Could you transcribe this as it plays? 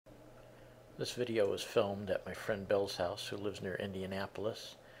This video was filmed at my friend Bill's house, who lives near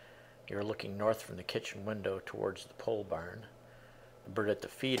Indianapolis. You're looking north from the kitchen window towards the pole barn. The bird at the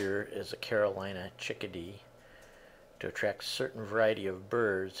feeder is a Carolina chickadee. To attract a certain variety of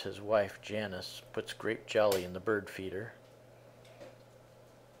birds, his wife, Janice, puts grape jelly in the bird feeder.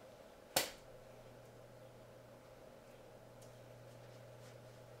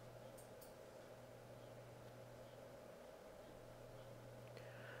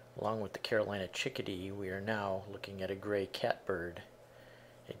 Along with the Carolina chickadee, we are now looking at a gray catbird.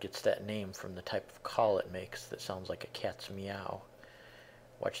 It gets that name from the type of call it makes that sounds like a cat's meow.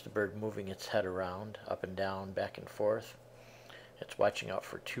 Watch the bird moving its head around, up and down, back and forth. It's watching out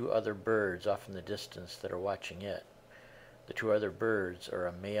for two other birds off in the distance that are watching it. The two other birds are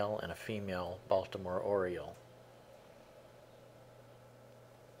a male and a female Baltimore oriole.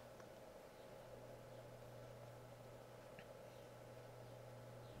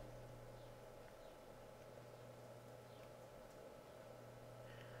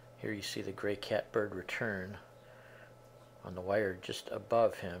 Here you see the gray catbird return. On the wire just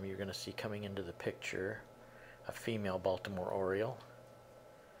above him, you're going to see coming into the picture a female Baltimore oriole.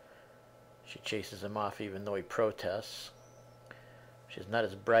 She chases him off even though he protests. She's not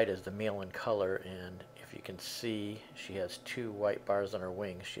as bright as the male in color, and if you can see, she has two white bars on her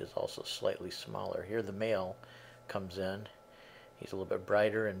wings. She is also slightly smaller. Here the male comes in. He's a little bit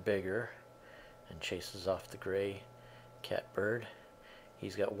brighter and bigger and chases off the gray catbird.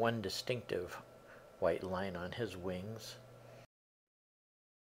 He's got one distinctive white line on his wings.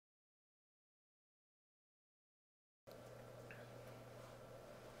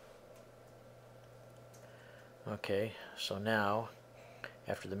 Okay, so now,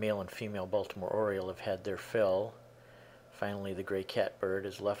 after the male and female Baltimore oriole have had their fill, finally the gray catbird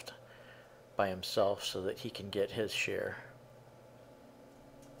is left by himself so that he can get his share.